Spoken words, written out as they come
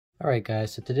Alright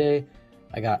guys, so today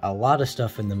I got a lot of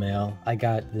stuff in the mail. I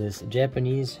got this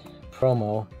Japanese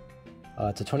promo.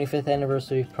 It's a 25th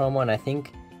anniversary promo, and I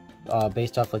think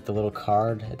based off like the little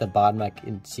card at the bottom I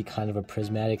can see kind of a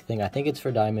prismatic thing. I think it's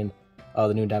for Diamond,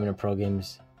 the new Diamond Pro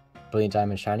Games Brilliant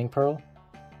Diamond Shining Pearl.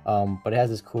 But it has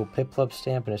this cool Piplup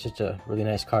stamp, and it's just a really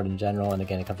nice card in general, and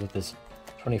again it comes with this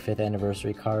 25th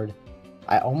anniversary card.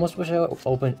 I almost wish I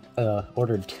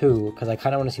ordered two, because I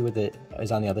kind of want to see what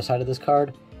is on the other side of this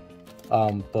card.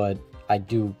 But I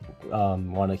do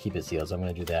want to keep it sealed, so I'm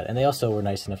going to do that. And they also were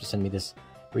nice enough to send me this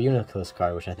Reuniculus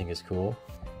card, which I think is cool.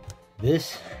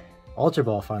 This Ultra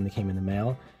Ball finally came in the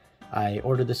mail. I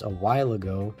ordered this a while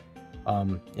ago.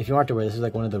 If you aren't aware, this is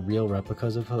like one of the real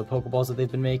replicas of the Pokeballs that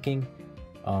they've been making.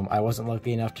 I wasn't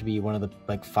lucky enough to be one of the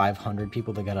like 500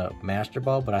 people that got a Master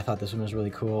Ball, but I thought this one was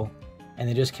really cool. And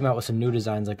they just came out with some new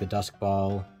designs like the Dusk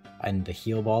Ball and the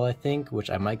Heal Ball, I think,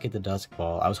 which I might get the Dusk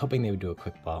Ball. I was hoping they would do a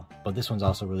Quick Ball, but this one's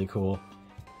also really cool.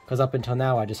 Because up until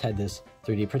now, I just had this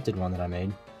 3D printed one that I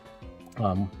made,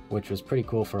 which was pretty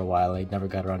cool for a while. I never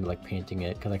got around to like painting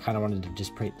it, because I kind of wanted to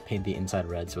just paint the inside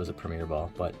red so it was a Premier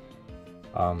Ball, but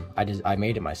I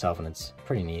made it myself, and it's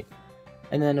pretty neat.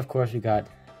 And then, of course, we got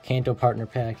Kanto Partner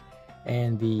Pack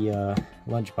and the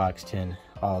lunchbox tin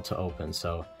all to open,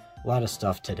 so a lot of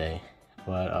stuff today.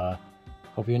 But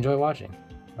hope you enjoy watching.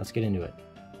 Let's get into it.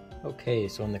 Okay,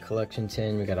 so in the collection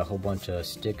tin, we got a whole bunch of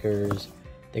stickers.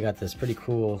 They got this pretty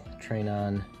cool Train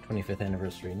On 25th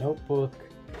Anniversary notebook.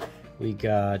 We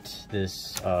got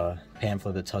this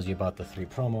pamphlet that tells you about the 3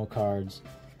 promo cards.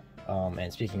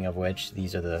 And speaking of which,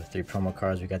 these are the 3 promo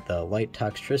cards. We got the Light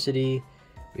Toxtricity,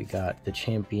 we got the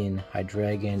Champion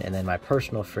Hydreigon, and then my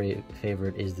personal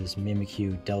favorite is this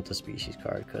Mimikyu Delta Species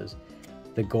card, because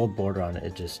the gold border on it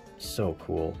is just so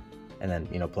cool. And then,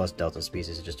 you know, plus Delta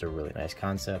Species is just a really nice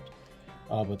concept.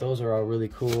 But those are all really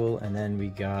cool. And then we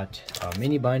got a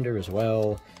mini binder as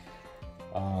well.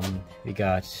 We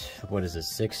got, what is this,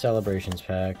 6 Celebrations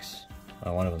packs.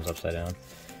 One of them's upside down.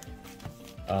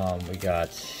 We got,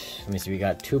 let me see, we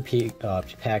got 2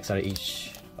 packs out of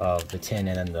each of the tin,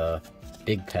 and then the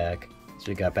big pack. So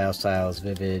we got Battle Styles,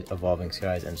 Vivid, Evolving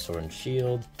Skies, and Sword and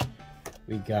Shield.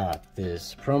 We got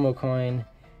this promo coin,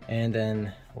 and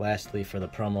then lastly for the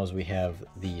promos we have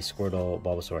the Squirtle,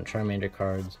 Bulbasaur, and Charmander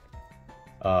cards.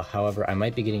 However, I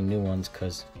might be getting new ones,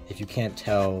 because if you can't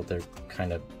tell, they're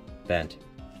kind of bent,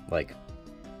 like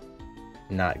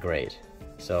not great.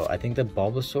 So I think the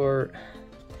Bulbasaur,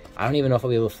 I don't even know if I'll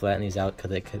be able to flatten these out,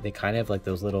 because they kind of have like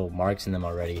those little marks in them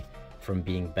already from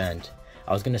being bent.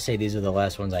 I was gonna say these are the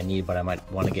last ones I need, but I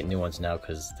might want to get new ones now,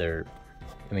 because they're,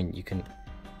 I mean, you can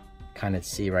kind of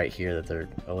see right here that they're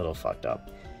a little fucked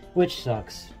up, which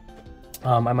sucks.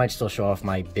 I might still show off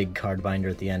my big card binder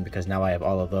at the end, because now I have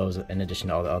all of those in addition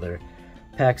to all the other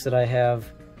packs that I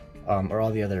have, or all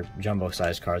the other jumbo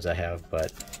size cards I have,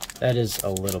 but that is a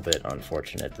little bit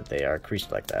unfortunate that they are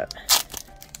creased like that.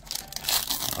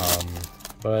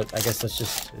 But I guess let's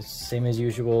just, it's same as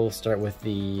usual, start with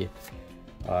the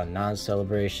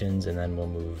non-celebrations, and then we'll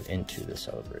move into the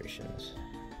celebrations.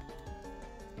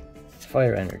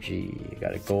 Fire Energy, you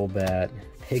got a Golbat,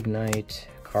 Pignite,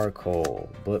 Carkol,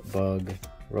 Blipbug,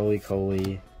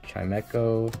 Roly-Coly,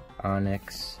 Chimecho,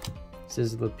 Onyx,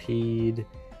 Sizzlipede,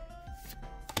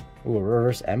 ooh, a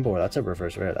reverse Emboar, that's a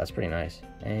reverse rare, that's pretty nice,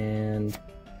 and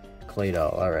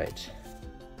Claydol, alright.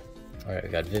 Alright, we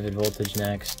got Vivid Voltage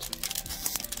next.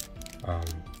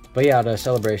 But yeah, out of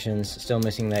celebrations, still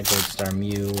missing that Gold Star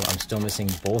Mew. I'm still missing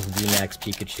both VMAX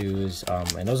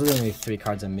Pikachus, and those are the only 3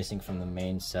 cards I'm missing from the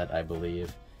main set, I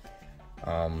believe.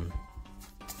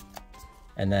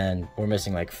 And then we're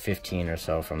missing like 15 or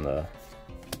so from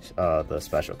the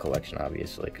special collection,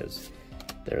 obviously, because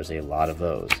there's a lot of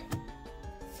those.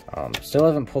 Still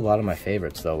haven't pulled a lot of my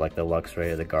favorites though, like the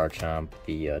Luxray, the Garchomp,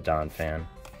 the Donphan.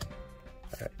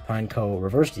 Pineco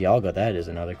Reverse Dialga, that is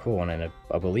another cool one, and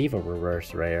I believe a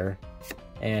reverse rare,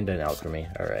 and an Alchemy.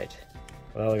 Alright,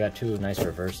 well, we got 2 nice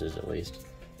reverses at least.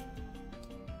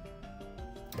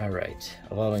 Alright,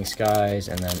 Evolving Skies,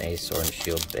 and then a Sword and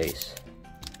Shield base.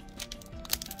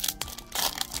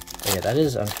 But yeah, that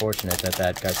is unfortunate that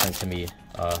that got sent to me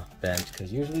bent,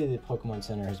 because usually the Pokemon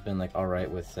Center has been like alright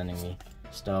with sending me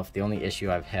stuff. The only issue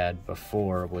I've had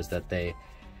before was that they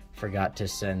forgot to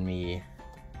send me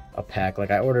a pack.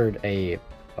 Like I ordered a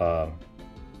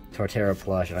Torterra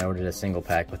plush, and I ordered a single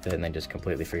pack with it, and they just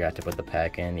completely forgot to put the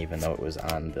pack in, even though it was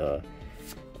on the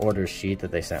order sheet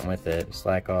that they sent with it.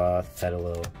 Slackoth,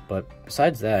 Petalil, but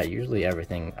besides that, usually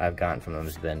everything I've gotten from them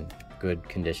has been good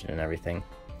condition and everything.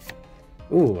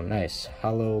 Ooh, nice.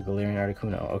 Hollow Galarian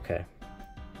Articuno, okay.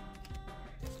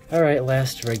 Alright,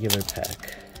 last regular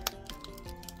pack.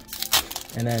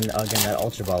 And then again, that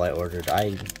Ultra Ball I ordered,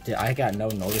 I got no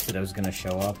notice that it was gonna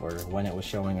show up or when it was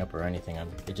showing up or anything.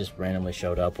 It just randomly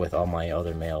showed up with all my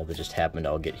other mail that just happened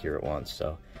to all get here at once,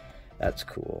 so that's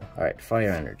cool. Alright, Fire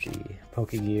Energy,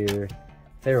 Pokegear,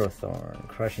 Ferrothorn,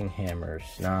 Crushing Hammer,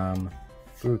 Snom,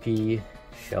 Grookey,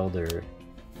 Shelder,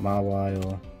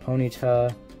 Mawile,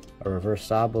 Ponyta, a Reverse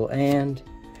Sobble, and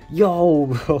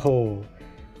yo!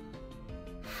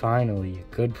 Finally,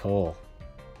 good pull.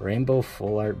 Rainbow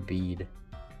Full Art Bead.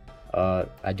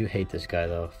 I do hate this guy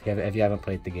though. If you haven't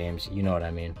played the games, you know what I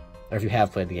mean. Or if you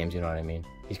have played the games, you know what I mean.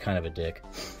 He's kind of a dick.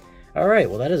 Alright,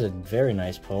 well that is a very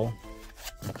nice pull.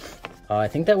 I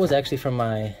think that was actually from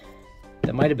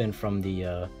that might have been from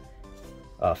the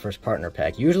First Partner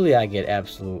Pack. Usually I get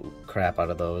absolute crap out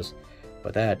of those,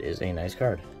 but that is a nice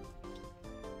card.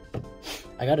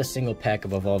 I got a single pack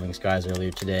of Evolving Skies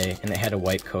earlier today, and it had a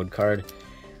white code card.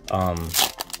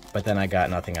 But then I got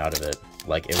nothing out of it.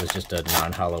 Like, it was just a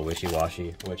non-hollow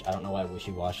Wishy-Washy, which I don't know why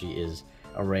Wishy-Washy is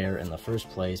a rare in the first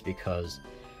place, because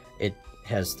it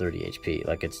has 30 HP.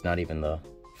 Like, it's not even the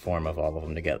form of all of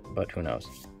them together, but who knows.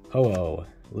 Ho-Oh,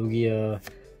 Lugia,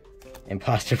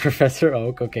 Imposter Professor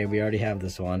Oak. Okay, we already have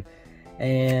this one.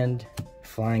 And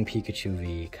Flying Pikachu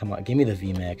V. Come on, give me the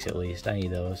VMAX at least. I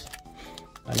need those.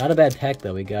 Not a bad pack,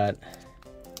 though. We got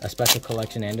a special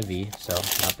collection and a V, so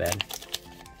not bad.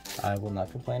 I will not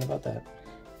complain about that.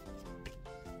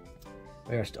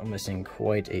 We are still missing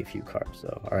quite a few cards,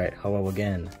 though. Alright, Ho-Oh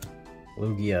again.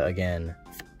 Lugia again.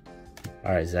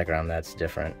 Alright, Zekrom, that's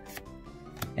different.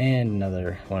 And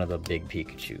another one of the big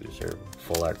Pikachus, or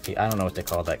Full Art I don't know what they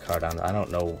call that card on. I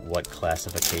don't know what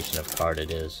classification of card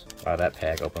it is. Wow, that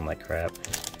pack opened like crap.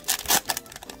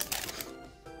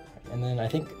 And then I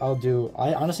think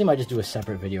I honestly might just do a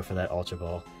separate video for that Ultra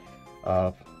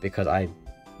Ball. Because I'm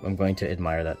going to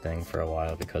admire that thing for a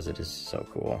while because it is so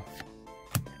cool.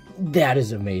 That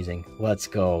is amazing. Let's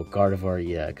go. Gardevoir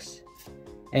EX.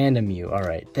 And a Mew.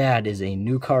 Alright, that is a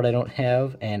new card I don't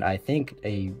have, and I think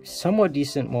a somewhat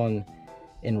decent one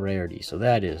in rarity. So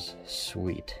that is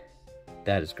sweet.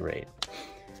 That is great.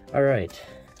 Alright,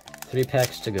 3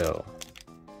 packs to go.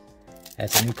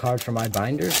 That's a new card for my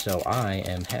binder, so I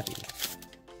am happy.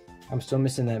 I'm still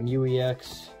missing that Mew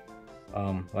EX.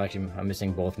 Well, actually, I'm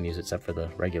missing both Mews except for the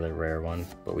regular rare one,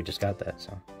 but we just got that,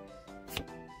 so.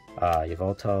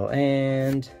 Yveltal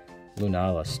and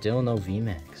Lunala. Still no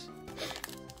VMAX.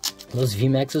 Those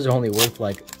VMAXs are only worth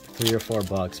like $3 or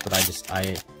 $4,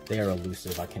 but they are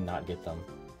elusive. I cannot get them.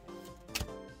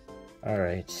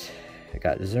 Alright. I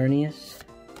got Xerneas.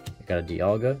 I got a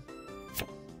Dialga.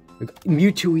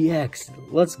 Mewtwo EX.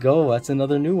 Let's go. That's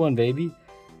another new one, baby.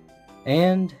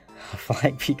 And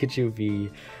Flying Pikachu V.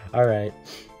 Alright.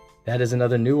 That is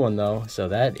another new one, though. So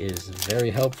that is very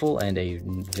helpful and a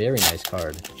very nice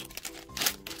card.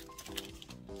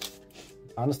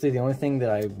 Honestly, the only thing that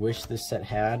I wish this set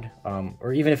had,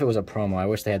 or even if it was a promo, I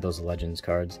wish they had those Legends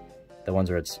cards. The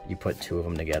ones where you put 2 of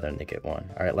them together and they get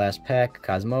 1. Alright, last pack.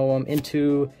 Cosmoem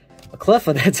into a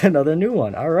Cleffa. That's another new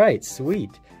one. Alright, sweet.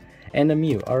 And a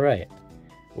Mew. Alright.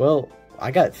 Well,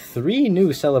 I got 3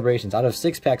 new celebrations. Out of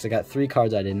 6 packs, I got 3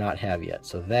 cards I did not have yet.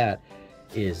 So that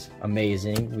is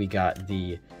amazing. We got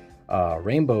the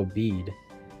Rainbow Bead,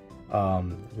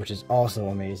 which is also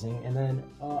amazing. And then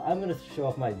I'm going to show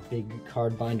off my big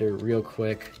card binder real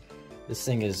quick. This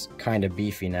thing is kind of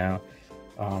beefy now.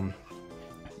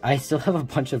 I still have a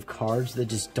bunch of cards that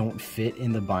just don't fit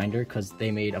in the binder because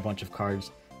they made a bunch of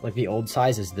cards. Like the old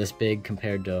size is this big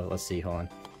compared to, let's see, hold on.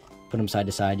 Put them side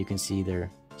to side, you can see they're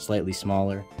slightly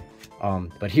smaller.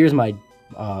 But here's my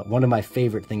one of my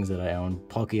favorite things that I own,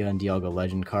 Palkia and Dialga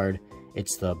Legend card.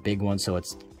 It's the big one, so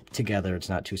it's together, it's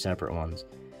not 2 separate ones.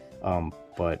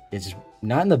 But it's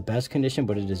not in the best condition,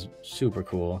 but it is super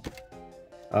cool.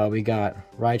 We got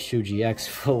Raichu GX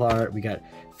Full Art. We got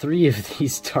 3 of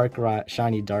these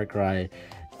shiny Darkrai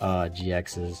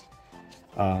GXs.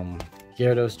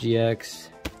 Gyarados GX,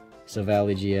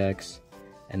 Silvally GX,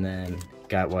 and then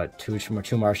got what, 2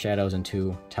 Marshadows and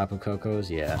 2 Tapu Kokos,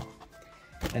 yeah.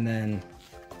 And then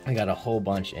I got a whole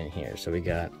bunch in here. So we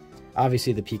got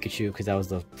obviously the Pikachu, because that was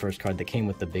the first card that came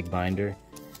with the big binder.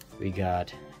 We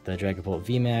got the Dragapult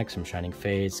VMAX from Shining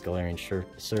Fates, Galarian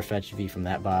Surfetch V from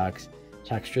that box,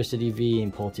 Toxtricity V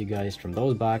and Polteageist from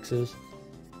those boxes,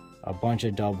 a bunch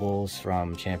of doubles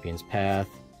from Champion's Path.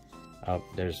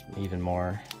 There's even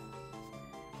more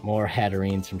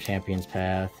Hatterines from Champion's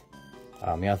Path.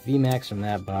 We got VMAX from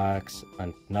that box.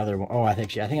 Another one. Oh, I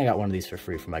think I got one of these for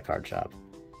free from my card shop.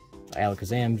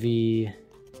 Alakazam V.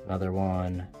 Another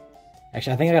one.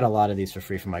 Actually, I think I got a lot of these for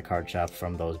free from my card shop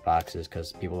from those boxes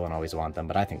because people don't always want them,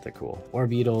 but I think they're cool.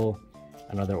 Orbeetle,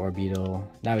 another Orbeetle.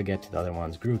 Now we get to the other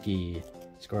ones. Grookey,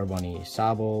 Scorbunny,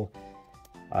 Sobble.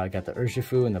 I got the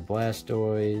Urshifu and the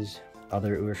Blastoise.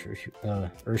 Other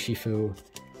Urshifu.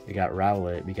 We got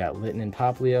Rowlet. We got Litten and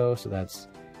Poplio, so that's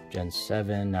Gen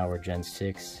 7. Now we're Gen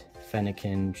 6.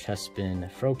 Fennekin, Chespin,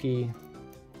 Froakie.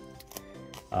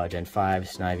 Gen 5,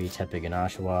 Snivy, Tepig, and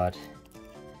Oshawott.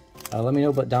 Let me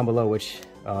know down below which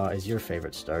is your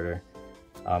favorite starter.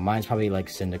 Mine's probably like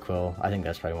Cyndaquil. I think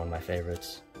that's probably one of my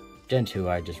favorites. Gen 2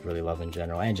 I just really love in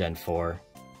general, and Gen 4.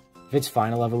 If it's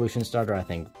Final Evolution starter, I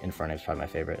think Infernape's probably my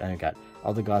favorite. And I got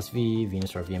Eldegoss V,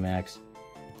 Venusaur VMAX,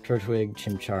 Turtwig,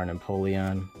 Chimchar, and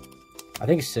Empoleon. I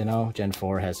think Sinnoh Gen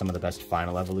 4 has some of the best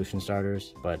Final Evolution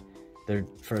starters, but their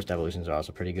first evolutions are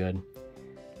also pretty good.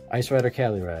 Ice Rider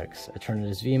Calyrex,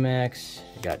 Eternatus VMAX,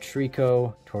 got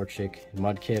Trico, Torchic,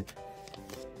 Mudkip,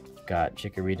 got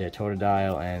Chikorita,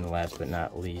 Totodile, and last but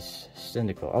not least,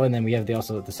 Cyndaquil. Oh, and then we have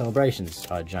also the Celebrations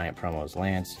giant promos,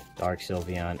 Lance, Dark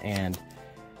Sylveon, and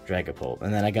Dragapult.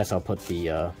 And then I guess I'll put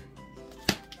the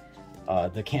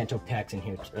Kanto packs in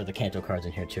here, or the Kanto cards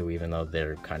in here too, even though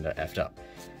they're kind of effed up.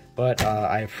 But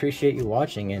I appreciate you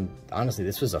watching, and honestly,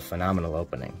 this was a phenomenal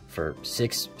opening. For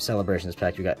 6 Celebrations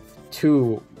packs, you got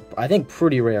 2, I think,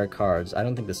 pretty rare cards. I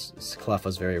don't think this Clef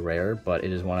was very rare, but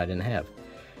it is one I didn't have.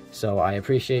 So I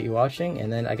appreciate you watching,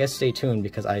 and then I guess stay tuned,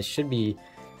 because I should be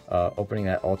opening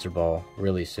that Ultra Ball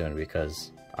really soon,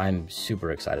 because I'm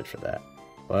super excited for that.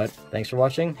 But thanks for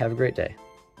watching. Have a great day.